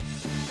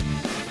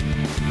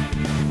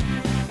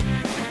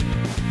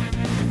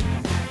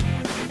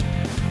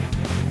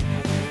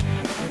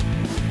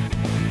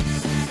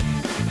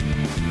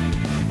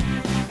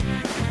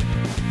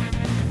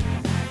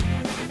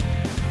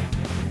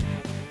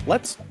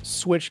Let's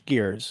switch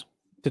gears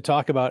to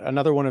talk about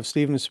another one of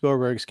Steven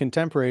Spielberg's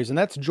contemporaries, and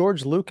that's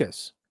George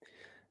Lucas.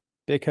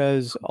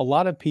 Because a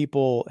lot of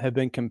people have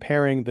been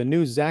comparing the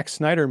new Zack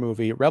Snyder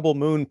movie, Rebel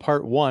Moon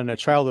Part 1, A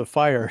Child of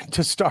Fire,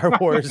 to Star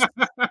Wars.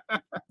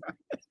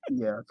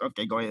 Yeah,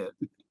 okay, go ahead.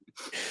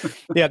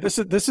 Yeah, this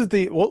is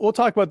the we'll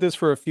talk about this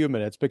for a few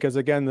minutes because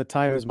again, the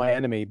time is my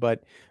enemy.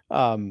 But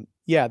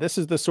yeah, this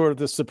is the sort of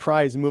the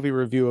surprise movie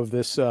review of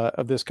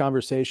this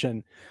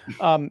conversation.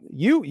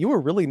 You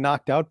were really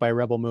knocked out by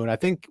Rebel Moon. I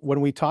think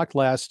when we talked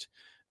last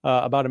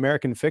about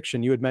American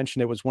Fiction, you had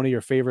mentioned it was one of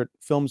your favorite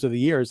films of the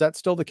year. Is that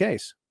still the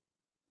case?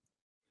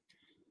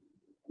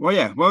 Well,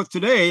 yeah. Well,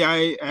 today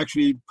I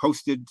actually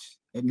posted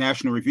at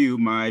National Review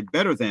my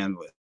better than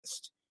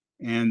list,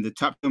 and the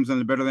top films on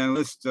the better than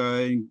list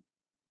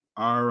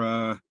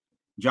are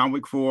John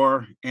Wick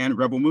 4 and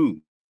Rebel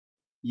Moon.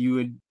 You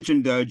had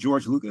mentioned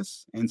George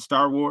Lucas and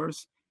Star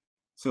Wars,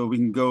 so we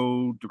can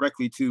go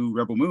directly to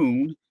Rebel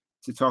Moon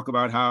to talk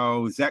about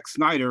how Zack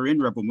Snyder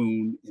in Rebel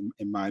Moon,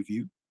 in my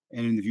view,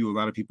 and in the view of a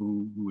lot of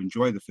people who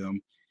enjoy the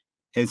film,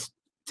 has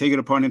taken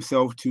upon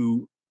himself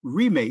to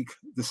remake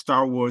the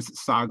Star Wars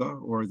saga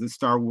or the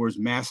Star Wars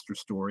master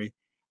story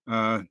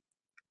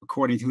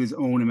according to his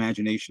own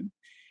imagination.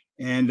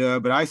 And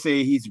but I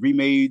say he's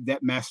remade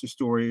that master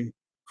story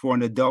for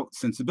an adult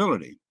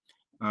sensibility.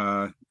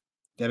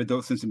 That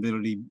adult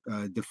sensibility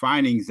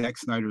defining Zack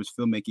Snyder's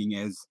filmmaking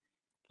as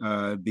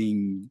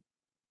being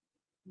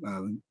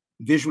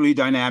visually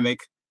dynamic,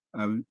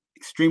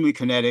 extremely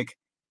kinetic,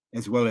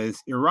 as well as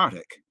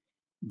erotic.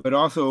 But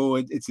also,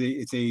 it's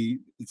a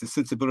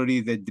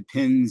sensibility that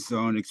depends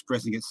on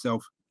expressing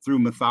itself through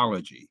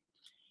mythology,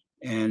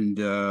 and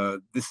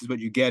this is what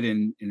you get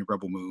in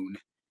Rebel Moon.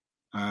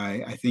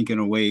 I think in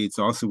a way it's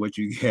also what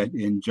you get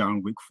in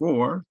John Wick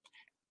 4.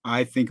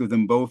 I think of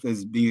them both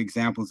as being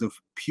examples of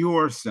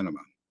pure cinema,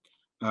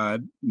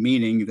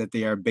 meaning that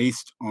they are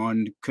based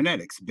on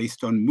kinetics,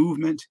 based on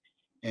movement,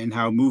 and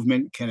how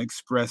movement can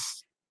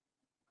express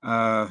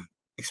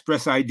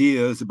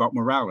ideas about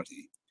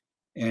morality.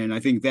 And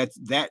I think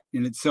that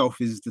in itself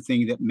is the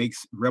thing that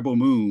makes Rebel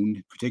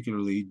Moon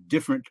particularly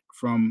different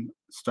from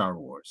Star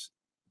Wars.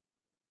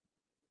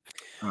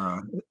 A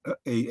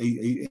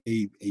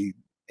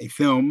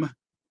film,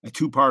 a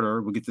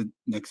two-parter. We'll get the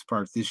next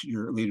part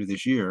later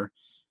this year.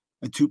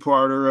 A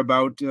two-parter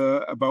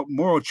about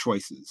moral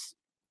choices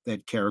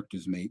that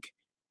characters make.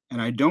 And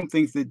I don't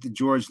think that the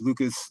George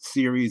Lucas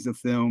series of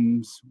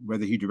films,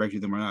 whether he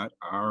directed them or not,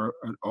 are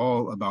at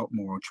all about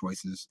moral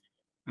choices.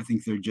 I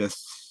think they're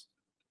just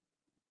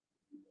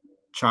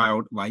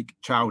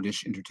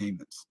childish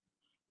entertainments.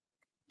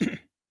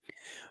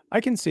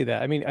 I can see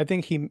that. I mean, I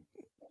think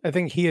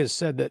he has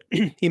said that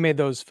he made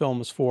those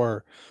films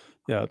for,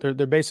 they're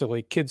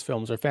basically kids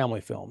films or family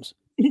films.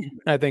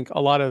 I think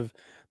a lot of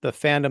the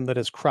fandom that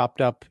has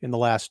cropped up in the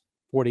last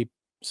 40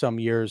 some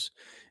years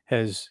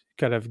has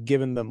kind of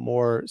given them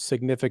more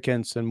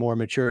significance and more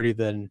maturity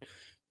than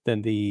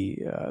the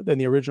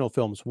original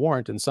films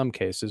warrant in some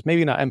cases.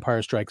 Maybe not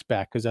Empire Strikes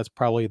Back, because that's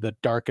probably the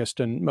darkest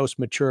and most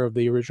mature of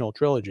the original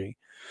trilogy.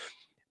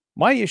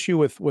 My issue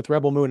with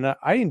Rebel Moon,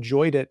 I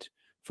enjoyed it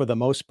for the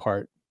most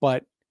part,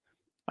 but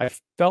I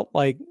felt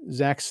like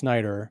Zack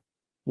Snyder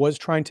was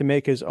trying to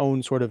make his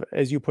own sort of,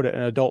 as you put it,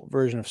 an adult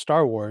version of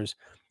Star Wars.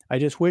 I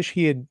just wish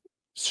he had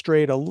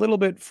strayed a little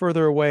bit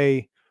further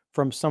away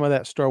from some of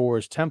that Star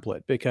Wars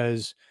template,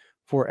 because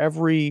for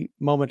every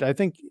moment, I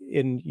think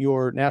in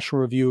your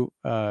National Review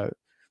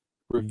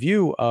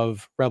review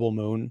of Rebel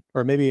Moon,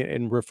 or maybe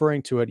in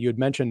referring to it, you had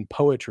mentioned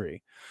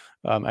poetry.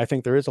 I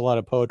think there is a lot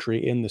of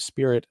poetry in the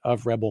spirit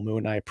of Rebel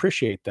Moon. I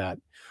appreciate that.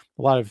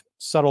 A lot of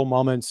subtle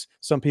moments.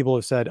 Some people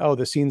have said, oh,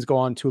 the scenes go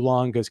on too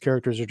long because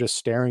characters are just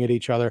staring at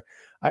each other.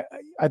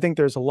 I think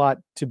there's a lot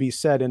to be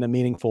said in a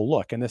meaningful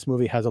look, and this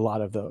movie has a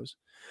lot of those.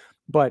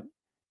 But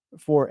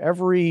for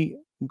every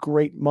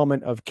great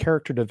moment of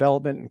character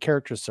development and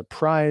character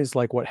surprise,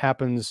 like what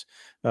happens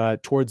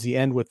towards the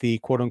end with the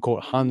quote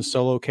unquote Han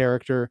Solo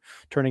character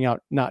turning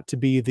out not to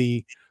be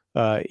the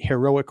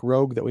heroic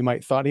rogue that we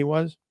might thought he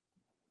was,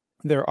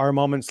 there are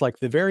moments like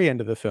the very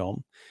end of the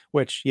film,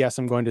 which, yes,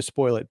 I'm going to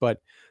spoil it, but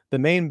the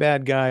main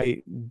bad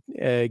guy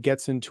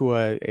gets into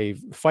a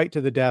fight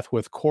to the death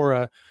with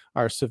Korra,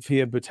 our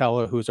Sophia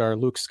Boutella, who's our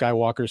Luke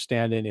Skywalker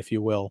stand-in, if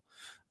you will.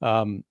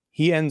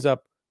 He ends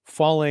up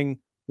falling,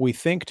 we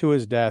think, to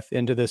his death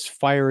into this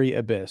fiery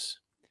abyss.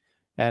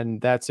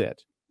 And that's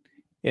it.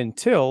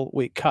 Until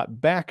we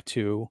cut back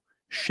to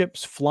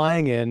ships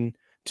flying in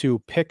to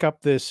pick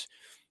up this,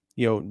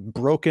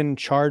 broken,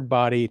 charred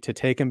body to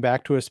take him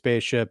back to a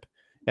spaceship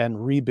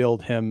and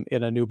rebuild him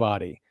in a new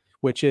body,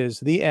 which is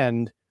the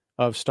end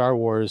of Star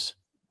Wars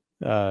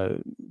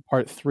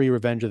Part 3,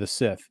 Revenge of the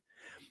Sith.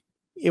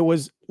 It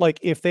was like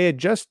if they had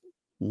just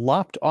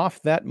lopped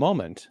off that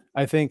moment,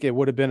 I think it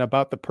would have been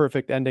about the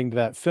perfect ending to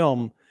that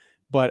film.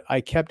 But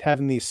I kept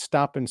having these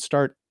stop and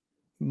start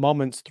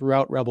moments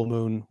throughout Rebel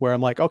Moon where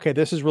I'm like, okay,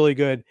 this is really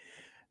good,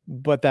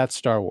 but that's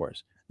Star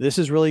Wars. This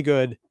is really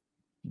good,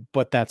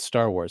 but that's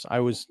Star Wars. I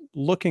was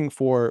looking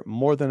for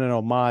more than an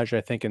homage,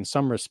 I think, in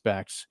some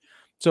respects,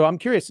 So I'm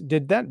curious,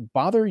 did that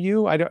bother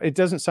you? I don't, it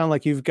doesn't sound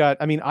like you've got,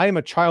 I mean, I am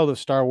a child of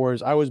Star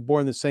Wars. I was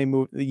born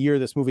the year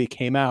this movie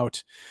came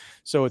out.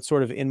 So it's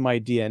sort of in my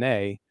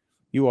DNA.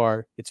 You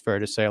are, it's fair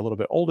to say, a little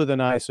bit older than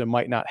I, so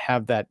might not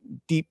have that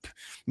deep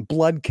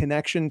blood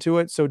connection to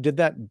it. So did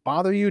that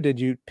bother you? Did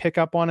you pick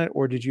up on it?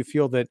 Or did you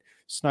feel that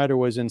Snyder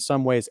was in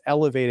some ways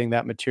elevating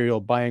that material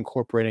by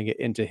incorporating it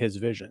into his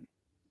vision?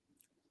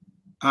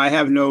 I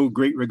have no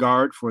great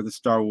regard for the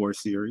Star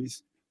Wars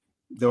series,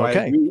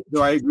 Okay.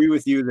 though I agree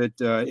with you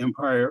that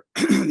Empire,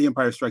 the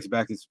Empire Strikes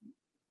Back is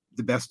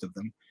the best of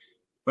them.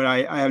 But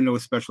I have no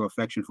special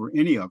affection for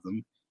any of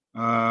them.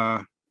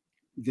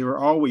 They were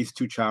always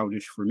too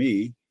childish for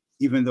me,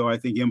 even though I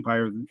think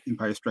Empire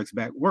Strikes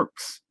Back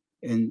works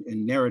in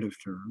narrative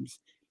terms.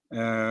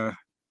 It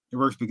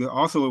works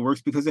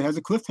because it has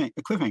a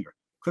cliffhanger.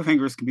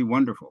 Cliffhangers can be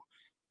wonderful,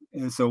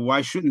 and so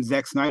why shouldn't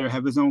Zack Snyder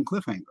have his own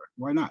cliffhanger?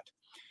 Why not?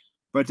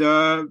 But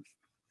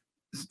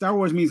Star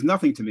Wars means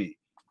nothing to me.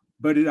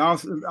 But it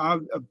also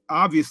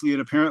obviously it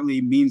apparently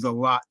means a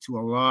lot to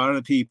a lot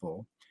of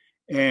people,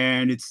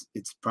 and it's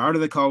part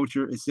of the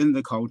culture. It's in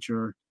the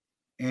culture,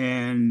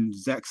 and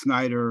Zack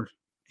Snyder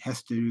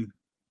has to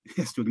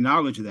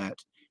acknowledge that,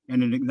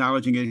 and in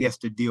acknowledging it, he has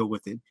to deal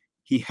with it.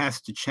 He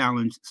has to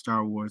challenge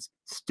Star Wars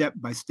step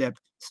by step,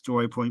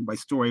 story point by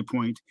story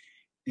point,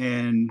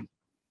 and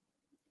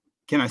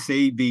can I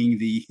say, being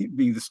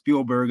the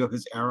Spielberg of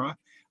his era,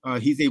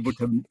 he's able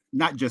to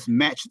not just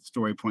match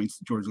story points,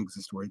 George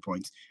Lucas's story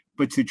points,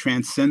 but to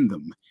transcend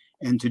them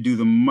and to do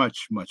them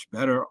much, much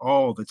better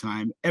all the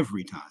time,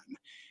 every time.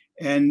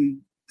 And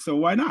so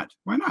why not?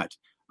 Why not?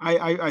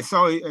 I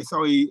saw a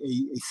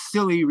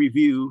silly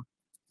review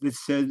that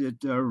said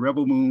that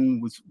Rebel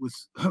Moon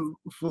was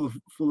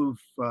full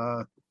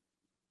of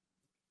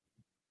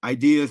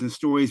ideas and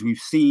stories we've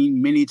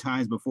seen many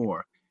times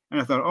before. And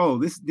I thought, oh,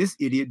 this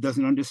idiot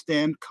doesn't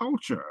understand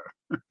culture.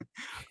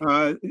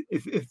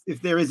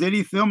 If there is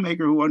any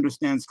filmmaker who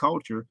understands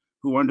culture,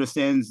 who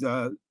understands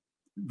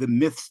the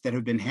myths that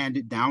have been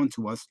handed down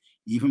to us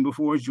even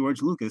before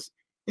George Lucas,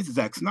 it's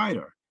Zack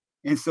Snyder.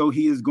 And so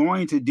he is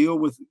going to deal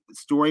with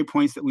story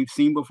points that we've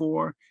seen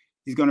before.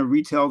 He's going to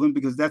retell them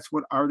because that's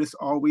what artists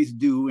always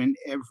do in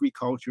every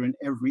culture, in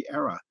every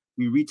era.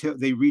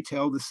 They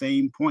retell the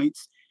same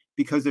points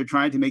because they're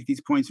trying to make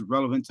these points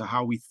relevant to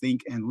how we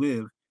think and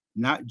live,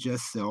 not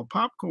just sell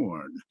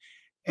popcorn.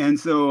 And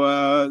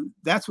so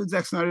that's what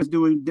Zack Snyder's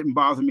doing. Didn't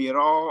bother me at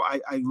all.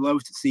 I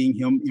loved seeing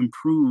him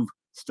improve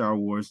Star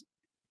Wars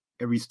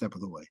every step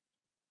of the way.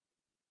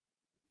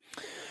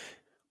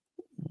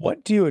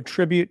 What do you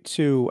attribute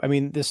to, I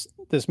mean, this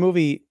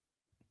movie,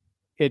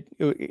 it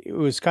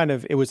was kind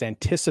of, it was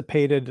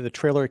anticipated. The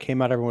trailer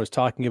came out, everyone was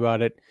talking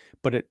about it,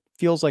 but it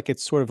feels like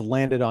it's sort of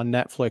landed on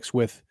Netflix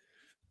with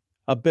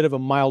a bit of a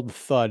mild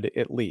thud,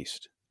 at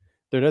least.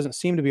 There doesn't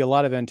seem to be a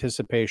lot of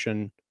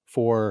anticipation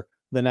for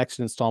the next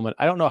installment.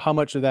 I don't know how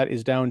much of that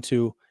is down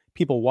to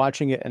people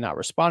watching it and not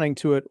responding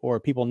to it, or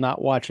people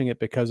not watching it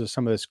because of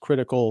some of this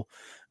critical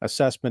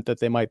assessment that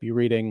they might be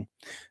reading.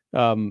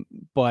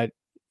 But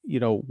you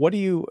know, what do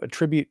you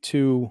attribute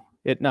to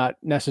it not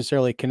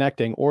necessarily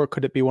connecting, or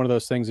could it be one of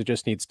those things that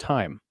just needs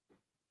time?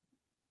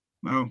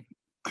 Well,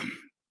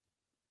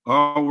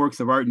 all works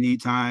of art need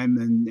time,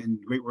 and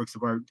great works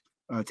of art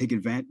take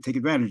advantage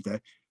of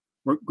that.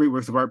 Great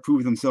works of art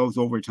prove themselves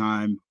over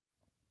time.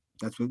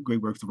 That's what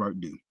great works of art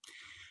do.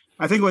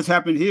 I think what's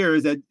happened here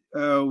is that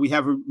we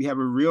have a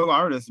real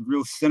artist, a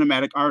real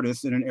cinematic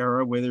artist in an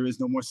era where there is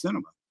no more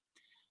cinema.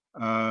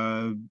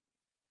 I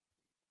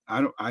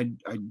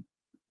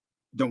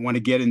don't want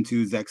to get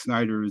into Zack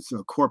Snyder's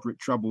corporate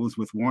troubles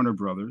with Warner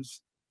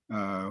Brothers,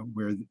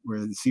 where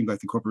it seems like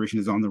the corporation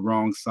is on the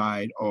wrong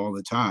side all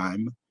the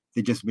time.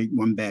 They just make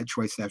one bad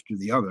choice after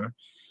the other.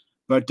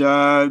 But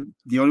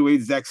the only way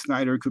Zack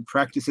Snyder could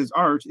practice his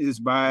art is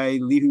by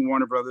leaving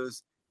Warner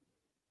Brothers,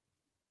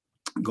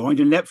 going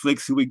to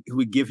Netflix, who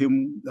would give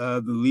him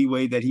the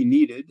leeway that he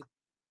needed,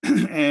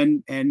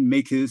 and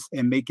make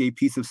a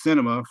piece of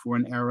cinema for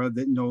an era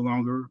that no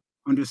longer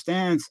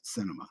understands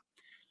cinema.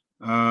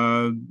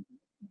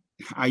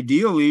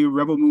 Ideally,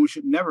 Rebel Moon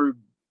should never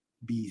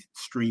be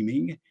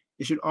streaming.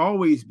 It should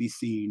always be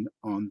seen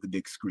on the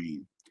big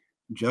screen,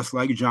 just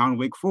like John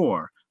Wick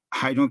 4.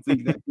 I don't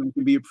think that film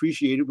can be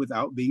appreciated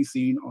without being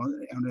seen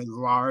on a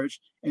large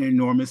and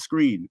enormous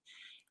screen.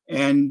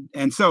 And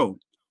so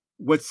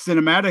what's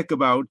cinematic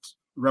about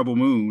Rebel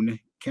Moon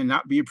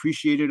cannot be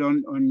appreciated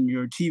on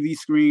your TV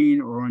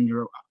screen or on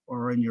your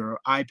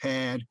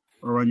iPad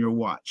or on your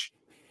watch.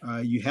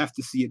 You have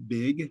to see it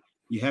big.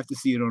 You have to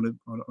see it on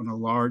a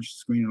large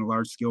screen, in a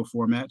large scale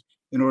format,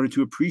 in order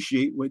to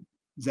appreciate what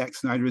Zack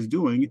Snyder is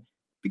doing.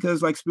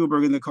 Because like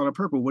Spielberg in The Color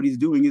Purple, what he's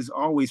doing is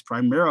always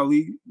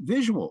primarily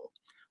visual.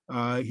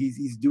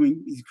 He's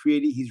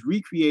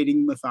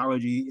recreating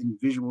mythology in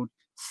visual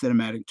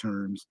cinematic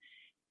terms.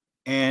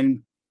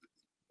 And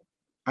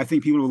I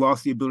think people have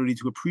lost the ability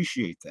to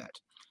appreciate that.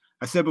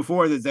 I said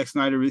before that Zack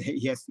Snyder,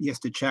 he has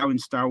to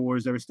challenge Star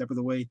Wars every step of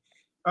the way.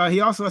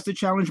 He also has to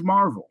challenge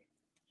Marvel.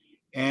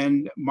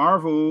 And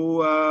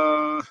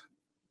Marvel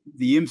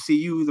the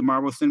MCU, the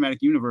Marvel Cinematic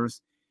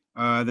Universe,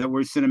 that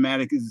word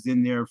cinematic is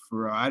in there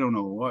for I don't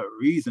know what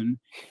reason,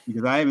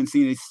 because I haven't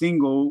seen a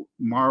single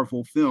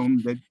Marvel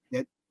film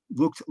that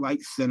looked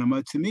like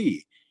cinema to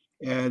me.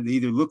 They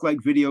either look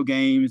like video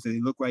games, they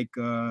look like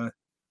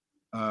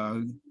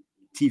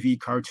TV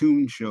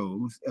cartoon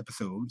shows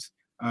episodes.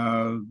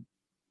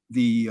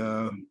 The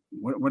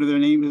what are their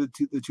names?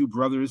 The two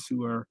brothers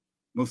who are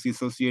mostly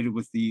associated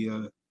with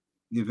the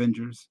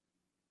Avengers.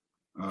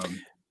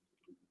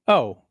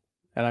 Oh,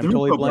 and I'm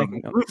totally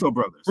blanking. Russo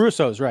brothers.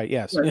 Russo's, right?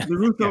 Yes. Yeah,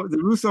 the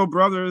Russo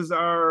brothers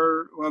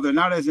are, well, they're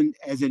not as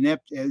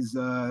inept as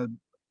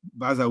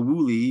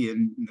Bazawuli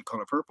in The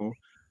Color Purple,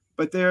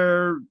 but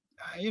they're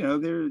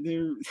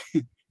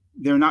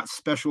they're not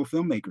special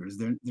filmmakers.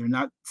 They're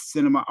not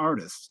cinema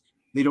artists.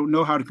 They don't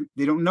know how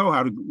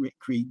to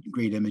create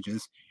great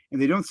images,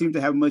 and they don't seem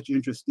to have much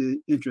interest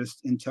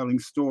in telling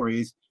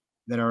stories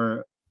that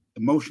are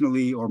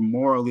emotionally or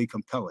morally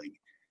compelling.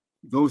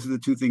 Those are the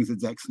two things that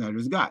Zack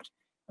Snyder's got.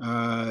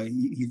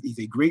 He's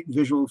a great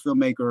visual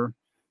filmmaker,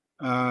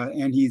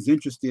 and he's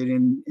interested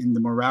in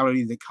the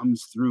morality that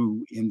comes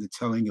through in the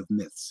telling of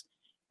myths.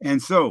 And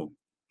so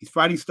he's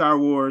fighting Star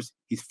Wars,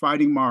 he's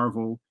fighting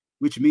Marvel,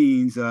 which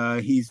means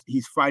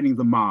he's fighting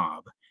the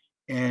mob.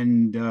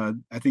 And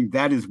I think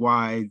that is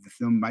why the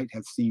film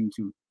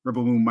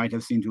Rebel Moon might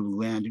have seemed to have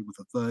landed with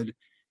a thud,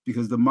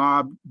 because the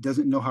mob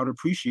doesn't know how to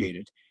appreciate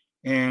it.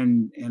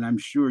 And I'm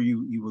sure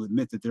you will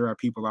admit that there are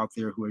people out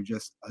there who are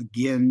just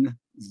again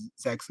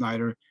Zack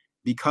Snyder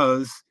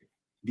because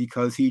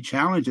he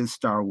challenges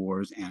Star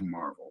Wars and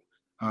Marvel.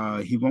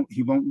 He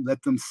won't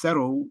let them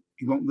settle.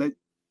 He won't let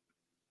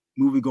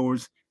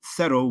moviegoers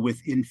settle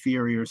with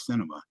inferior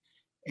cinema,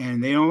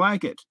 and they don't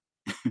like it.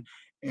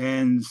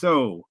 And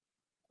so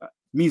it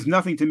means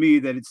nothing to me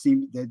that it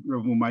seemed that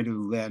Rebel Moon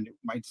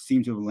might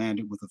seem to have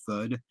landed with a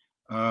thud.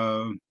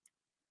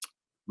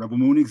 Rebel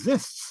Moon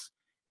exists.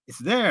 It's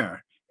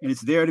there, and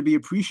it's there to be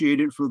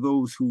appreciated for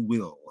those who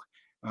will.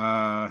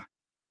 And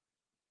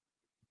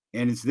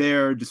it's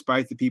there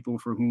despite the people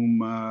for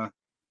whom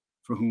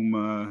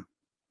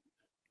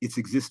its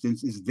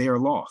existence is their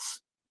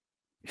loss.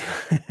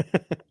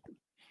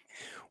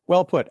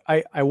 Well put.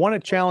 I want to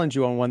challenge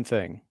you on one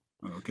thing.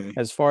 Okay.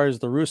 As far as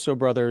the Russo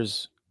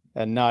brothers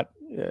and not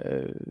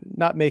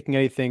making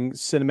anything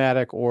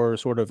cinematic or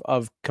sort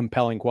of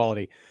compelling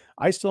quality,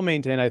 I still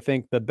maintain I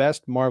think the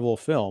best Marvel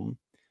film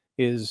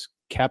is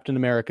Captain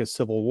America: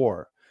 Civil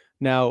War.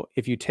 Now,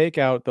 if you take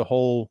out the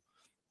whole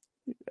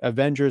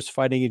Avengers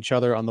fighting each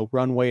other on the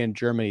runway in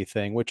Germany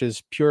thing, which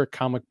is pure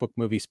comic book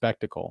movie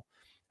spectacle,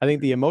 I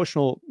think the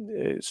emotional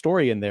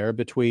story in there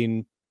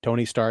between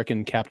Tony Stark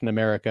and Captain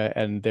America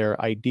and their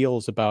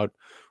ideals about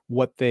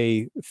what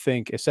they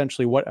think,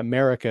 essentially what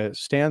America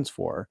stands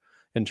for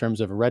in terms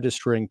of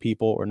registering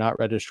people or not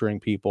registering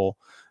people,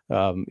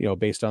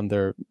 based on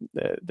their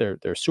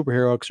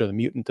superheroics or the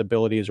mutant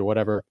abilities or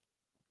whatever.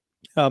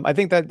 I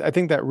think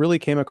that really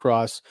came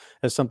across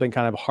as something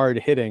kind of hard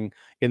hitting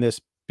in this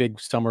big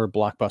summer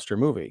blockbuster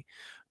movie.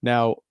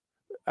 Now,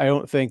 I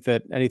don't think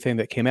that anything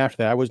that came after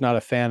that. I was not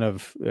a fan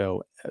of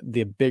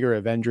the bigger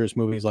Avengers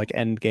movies like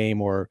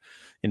Endgame or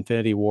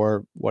Infinity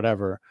War,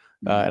 whatever.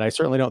 And I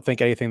certainly don't think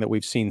anything that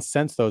we've seen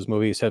since those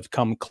movies have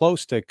come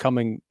close to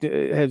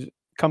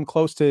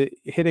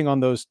hitting on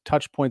those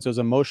touch points, those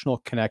emotional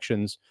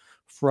connections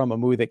from a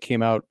movie that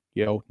came out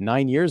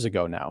 9 years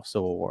ago now,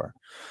 Civil War.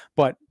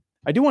 But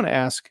I do want to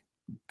ask,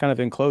 kind of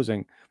in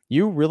closing,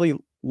 you really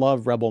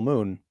love Rebel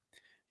Moon.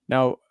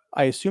 Now,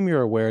 I assume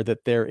you're aware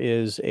that there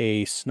is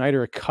a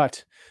Snyder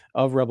cut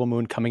of Rebel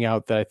Moon coming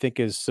out that I think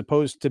is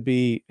supposed to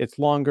be, it's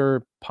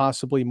longer,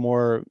 possibly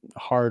more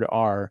hard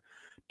R.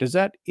 Does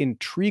that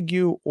intrigue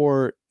you,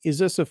 or is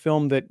this a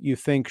film that you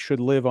think should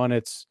live on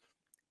its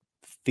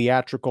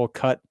theatrical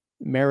cut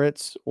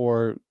merits,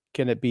 or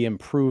can it be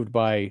improved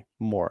by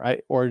more?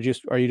 Are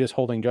you just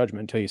holding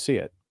judgment until you see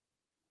it?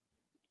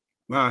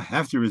 Well, I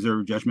have to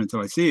reserve judgment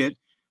until I see it,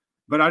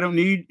 but I don't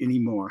need any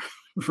more,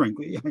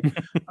 frankly.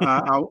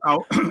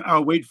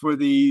 I'll wait for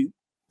the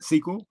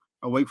sequel.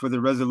 I'll wait for the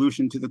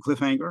resolution to the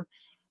cliffhanger.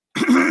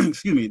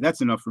 Excuse me,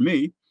 that's enough for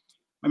me.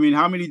 I mean,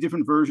 how many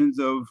different versions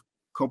of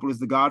Coppola's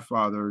The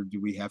Godfather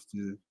do we have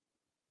to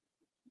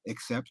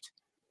accept?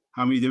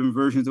 How many different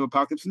versions of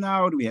Apocalypse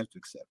Now do we have to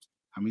accept?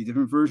 How many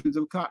different versions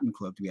of Cotton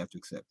Club do we have to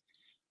accept?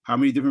 How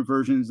many different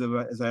versions of,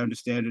 as I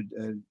understand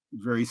it,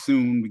 very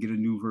soon we get a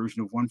new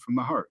version of One from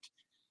the Heart.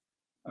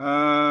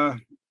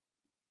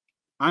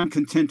 I'm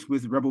content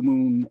with Rebel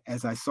Moon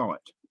as I saw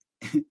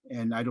it,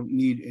 and I don't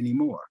need any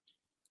more.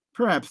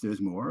 Perhaps there's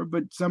more,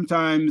 but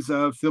sometimes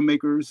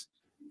filmmakers,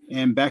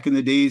 and back in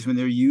the days when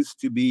there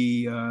used to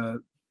be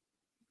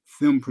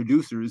film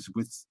producers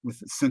with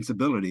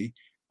sensibility,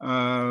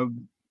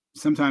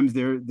 sometimes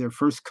their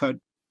first cut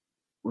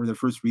or their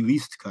first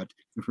released cut,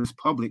 their first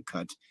public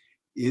cut,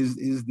 is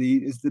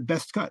the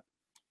best cut.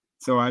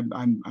 So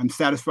I'm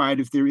satisfied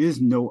if there is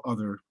no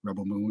other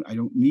Rebel Moon. I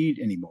don't need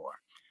any more.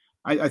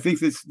 I think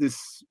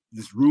this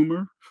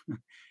rumor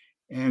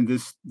and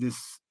this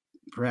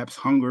perhaps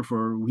hunger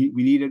for we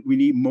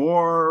need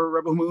more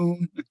Rebel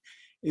Moon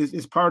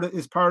is part of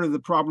the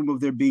problem of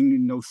there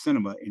being no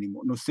cinema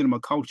anymore, no cinema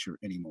culture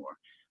anymore.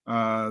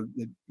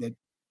 That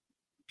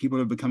people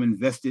have become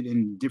invested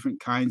in different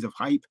kinds of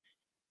hype,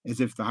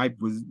 as if the hype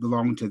was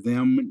belonged to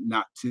them,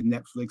 not to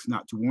Netflix,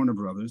 not to Warner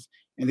Brothers,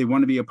 and they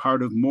want to be a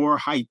part of more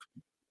hype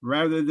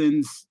rather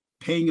than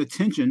paying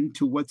attention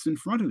to what's in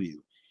front of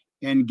you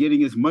and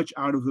getting as much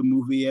out of the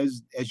movie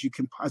as you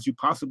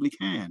possibly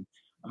can.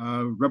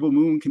 Rebel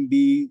Moon can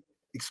be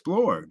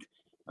explored.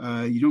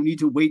 You don't need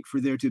to wait for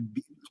there to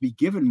be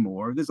given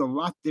more. There's a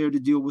lot there to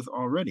deal with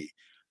already.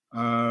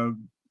 The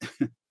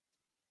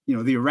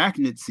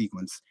arachnid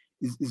sequence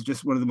is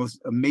just one of the most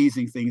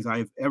amazing things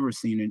I've ever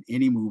seen in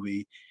any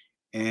movie.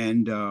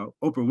 And Oprah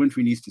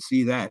Winfrey needs to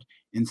see that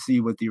and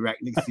see what the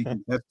arachnid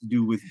sequence has to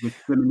do with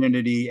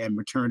femininity and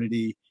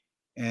maternity.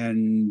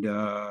 And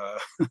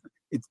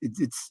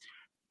it's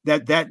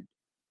that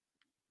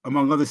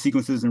among other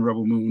sequences in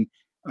Rebel Moon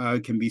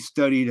can be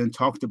studied and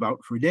talked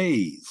about for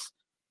days.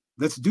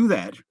 Let's do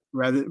that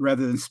rather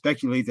than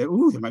speculate that,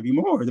 oh, there might be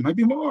more. There might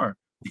be more.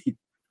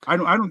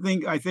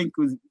 I think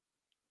with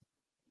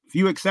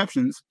few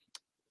exceptions,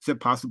 except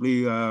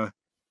possibly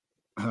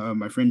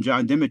my friend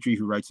John Dimitri,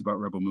 who writes about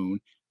Rebel Moon,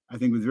 I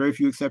think with very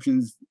few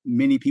exceptions,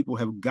 many people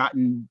have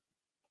gotten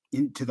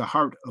into the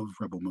heart of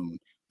Rebel Moon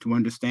to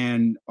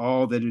understand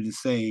all that it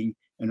is saying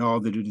and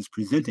all that it is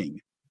presenting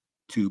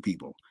to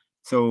people.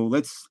 So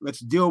let's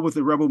deal with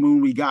the Rebel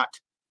Moon we got,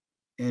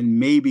 and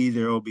maybe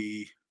there will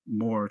be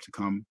more to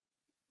come.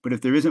 But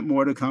if there isn't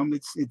more to come,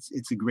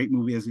 it's a great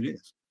movie as it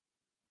is.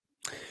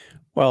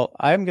 Well,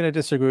 I'm going to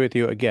disagree with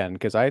you again,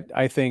 because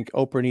I think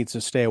Oprah needs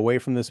to stay away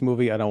from this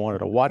movie. I don't want her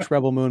to watch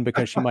Rebel Moon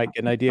because she might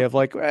get an idea of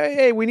like,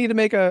 hey, we need to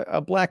make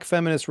a black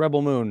feminist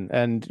Rebel Moon,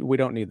 and we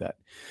don't need that.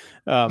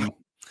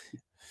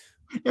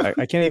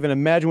 I can't even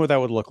imagine what that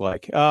would look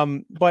like.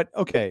 But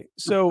okay,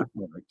 so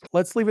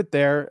let's leave it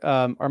there.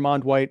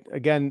 Armond White,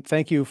 again,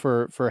 thank you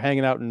for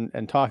hanging out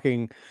and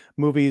talking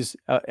movies,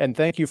 and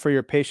thank you for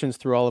your patience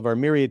through all of our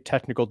myriad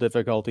technical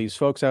difficulties.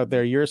 Folks out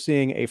there, you're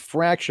seeing a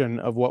fraction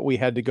of what we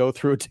had to go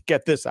through to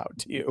get this out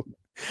to you.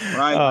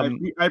 Well,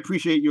 I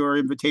appreciate your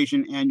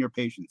invitation and your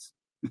patience.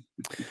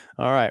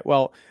 All right.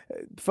 Well,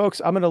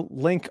 folks, I'm going to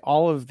link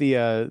all of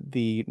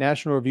the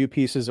National Review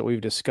pieces that we've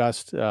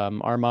discussed.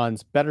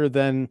 Armand's Better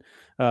Than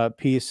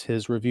piece,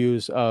 his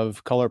reviews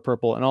of Color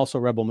Purple, and also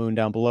Rebel Moon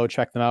down below.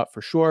 Check them out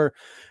for sure.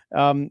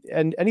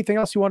 And anything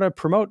else you want to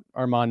promote,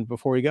 Armond,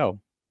 before we go?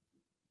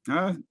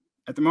 At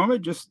the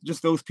moment,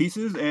 just those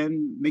pieces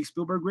and Make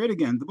Spielberg Great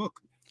Again, the book.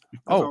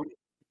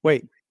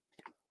 Wait.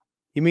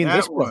 You mean that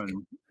this book?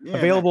 Yeah,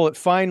 available at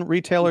fine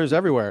retailers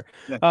everywhere.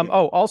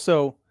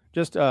 Also,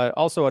 just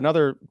also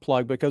another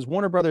plug, because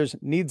Warner Brothers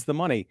needs the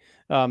money.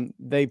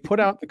 They put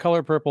out the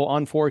Color Purple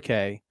on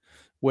 4K,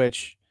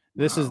 which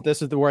this is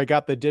where I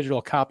got the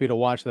digital copy to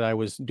watch that I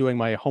was doing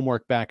my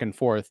homework back and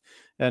forth.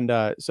 And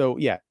so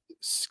yeah,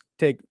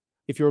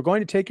 if you were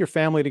going to take your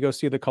family to go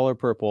see the Color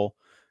Purple,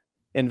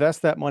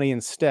 invest that money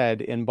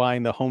instead in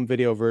buying the home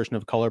video version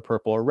of Color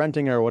Purple or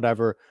renting it or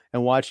whatever,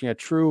 and watching a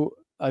true,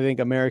 I think,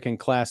 American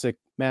classic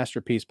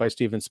masterpiece by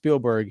Steven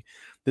Spielberg.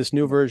 This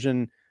new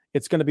version,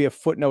 it's going to be a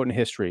footnote in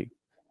history.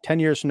 10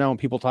 years from now, when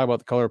people talk about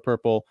the Color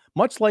Purple,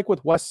 much like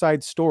with West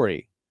Side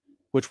Story,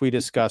 which we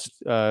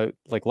discussed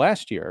like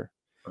last year.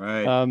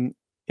 Right.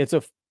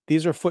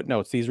 These are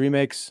footnotes. These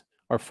remakes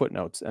are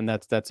footnotes, and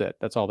that's it.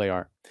 That's all they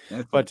are.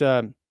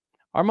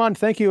 Armond,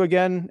 thank you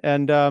again.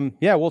 And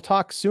yeah, we'll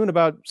talk soon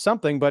about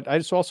something, but I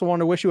just also want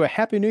to wish you a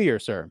Happy New Year,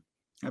 sir.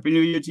 Happy New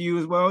Year to you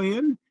as well,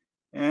 Ian.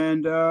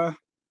 And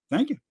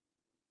thank you.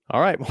 All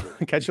right. Well,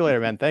 catch you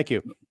later, man. Thank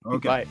you.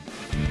 Okay. Bye.